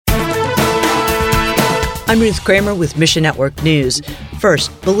I'm Ruth Kramer with Mission Network News.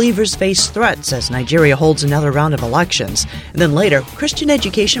 First, believers face threats as Nigeria holds another round of elections. And then later, Christian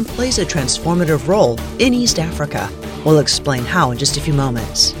education plays a transformative role in East Africa. We'll explain how in just a few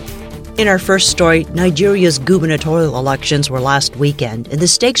moments. In our first story, Nigeria's gubernatorial elections were last weekend, and the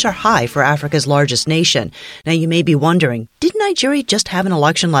stakes are high for Africa's largest nation. Now, you may be wondering, did Nigeria just have an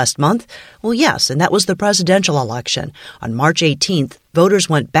election last month? Well, yes, and that was the presidential election. On March 18th, voters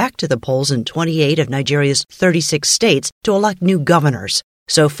went back to the polls in 28 of Nigeria's 36 states to elect new governors.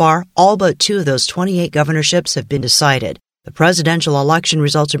 So far, all but 2 of those 28 governorships have been decided. The presidential election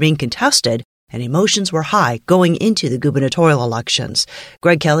results are being contested, and emotions were high going into the gubernatorial elections.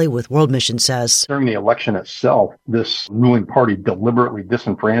 Greg Kelly with World Mission says, during the election itself, this ruling party deliberately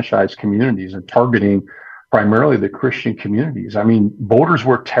disenfranchised communities and targeting primarily the Christian communities. I mean, voters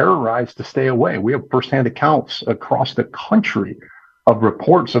were terrorized to stay away. We have firsthand accounts across the country of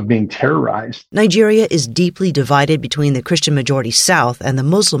reports of being terrorized. Nigeria is deeply divided between the Christian majority South and the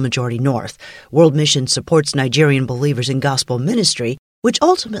Muslim majority North. World Mission supports Nigerian believers in gospel ministry, which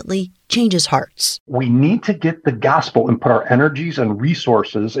ultimately changes hearts. We need to get the gospel and put our energies and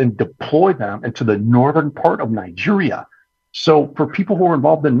resources and deploy them into the northern part of Nigeria. So for people who are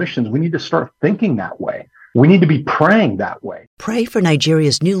involved in missions, we need to start thinking that way. We need to be praying that way. Pray for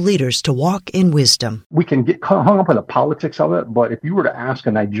Nigeria's new leaders to walk in wisdom. We can get hung up in the politics of it, but if you were to ask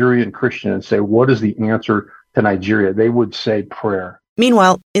a Nigerian Christian and say, what is the answer to Nigeria? They would say prayer.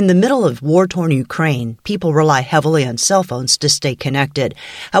 Meanwhile, in the middle of war-torn Ukraine, people rely heavily on cell phones to stay connected.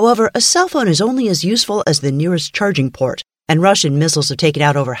 However, a cell phone is only as useful as the nearest charging port, and Russian missiles have taken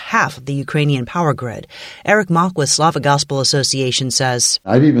out over half of the Ukrainian power grid. Eric Mock with Slavic Gospel Association says,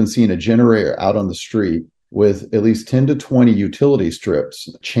 I've even seen a generator out on the street with at least 10 to 20 utility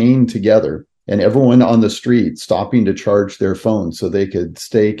strips chained together, and everyone on the street stopping to charge their phones so they could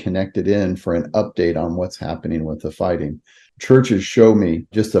stay connected in for an update on what's happening with the fighting. Churches show me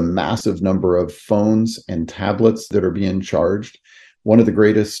just a massive number of phones and tablets that are being charged. One of the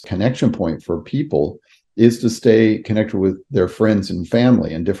greatest connection point for people is to stay connected with their friends and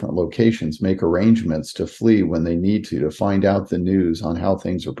family in different locations, make arrangements to flee when they need to find out the news on how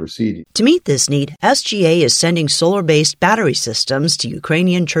things are proceeding. To meet this need, SGA is sending solar-based battery systems to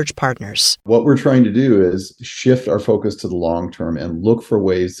Ukrainian church partners. What we're trying to do is shift our focus to the long term and look for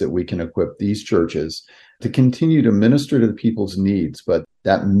ways that we can equip these churches to continue to minister to the people's needs. But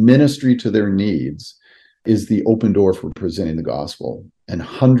that ministry to their needs is the open door for presenting the gospel. And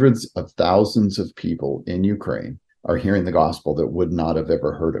hundreds of thousands of people in Ukraine are hearing the gospel that would not have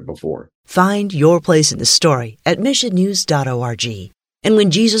ever heard it before. Find your place in the story at missionnews.org. And when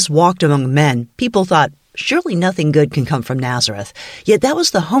Jesus walked among men, people thought, surely nothing good can come from Nazareth. Yet that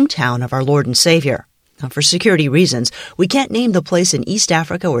was the hometown of our Lord and Savior. Now, for security reasons, we can't name the place in East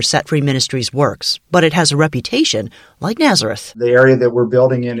Africa where Set Free Ministries works, but it has a reputation like Nazareth. The area that we're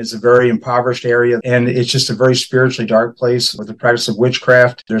building in is a very impoverished area, and it's just a very spiritually dark place with the practice of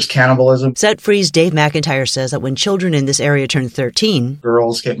witchcraft. There's cannibalism. Set Free's Dave McIntyre says that when children in this area turn 13,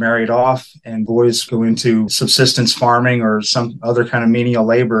 girls get married off and boys go into subsistence farming or some other kind of menial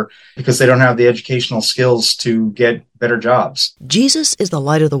labor because they don't have the educational skills to get better jobs. Jesus is the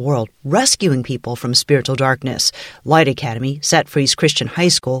light of the world, rescuing people from spiritual darkness. Light Academy, Set Free's Christian high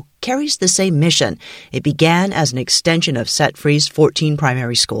school, carries the same mission. It began as an extension of Set Free's 14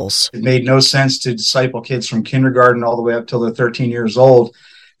 primary schools. It made no sense to disciple kids from kindergarten all the way up till they're 13 years old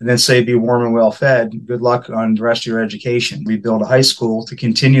and then say, be warm and well fed. Good luck on the rest of your education. We build a high school to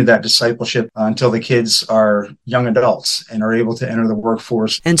continue that discipleship until the kids are young adults and are able to enter the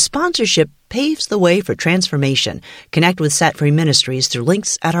workforce. And sponsorship paves the way for transformation. Connect with Set Free Ministries through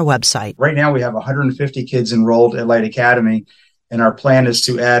links at our website. Right now we have 150 kids enrolled at Light Academy, and our plan is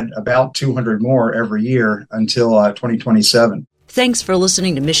to add about 200 more every year until 2027. Thanks for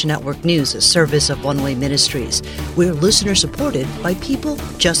listening to Mission Network News, a service of One Way Ministries. We're listener-supported by people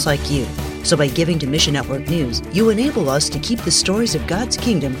just like you. So by giving to Mission Network News, you enable us to keep the stories of God's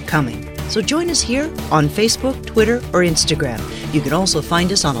kingdom coming. So join us here on Facebook, Twitter, or Instagram. You can also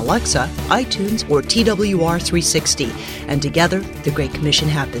find us on Alexa, iTunes, or TWR360. And together, the Great Commission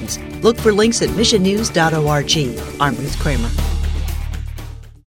happens. Look for links at missionnews.org. I'm Ruth Kramer.